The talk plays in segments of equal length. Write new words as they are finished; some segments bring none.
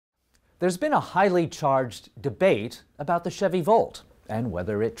There's been a highly charged debate about the Chevy Volt and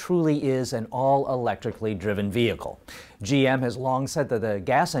whether it truly is an all-electrically driven vehicle. GM has long said that the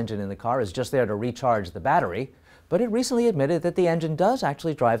gas engine in the car is just there to recharge the battery, but it recently admitted that the engine does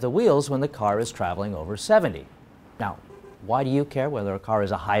actually drive the wheels when the car is traveling over 70. Now, why do you care whether a car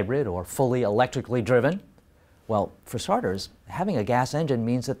is a hybrid or fully electrically driven? Well, for starters, having a gas engine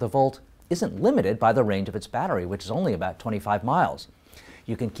means that the Volt isn't limited by the range of its battery, which is only about 25 miles.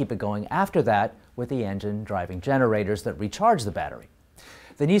 You can keep it going after that with the engine driving generators that recharge the battery.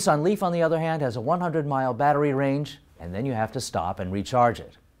 The Nissan Leaf, on the other hand, has a 100-mile battery range, and then you have to stop and recharge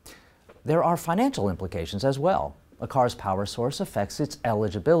it. There are financial implications as well. A car's power source affects its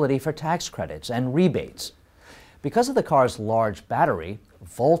eligibility for tax credits and rebates. Because of the car's large battery,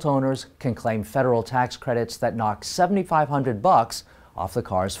 Volt owners can claim federal tax credits that knock $7,500 off the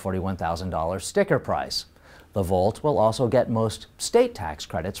car's $41,000 sticker price. The Volt will also get most state tax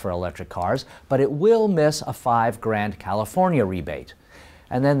credits for electric cars, but it will miss a $5,000 California rebate.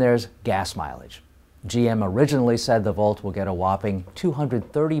 And then there's gas mileage. GM originally said the Volt will get a whopping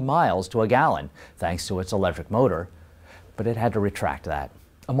 230 miles to a gallon, thanks to its electric motor, but it had to retract that.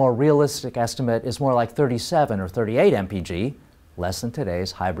 A more realistic estimate is more like 37 or 38 mpg, less than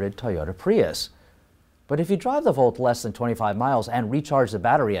today's hybrid Toyota Prius. But if you drive the Volt less than 25 miles and recharge the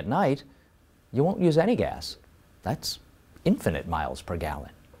battery at night, you won't use any gas. That's infinite miles per gallon.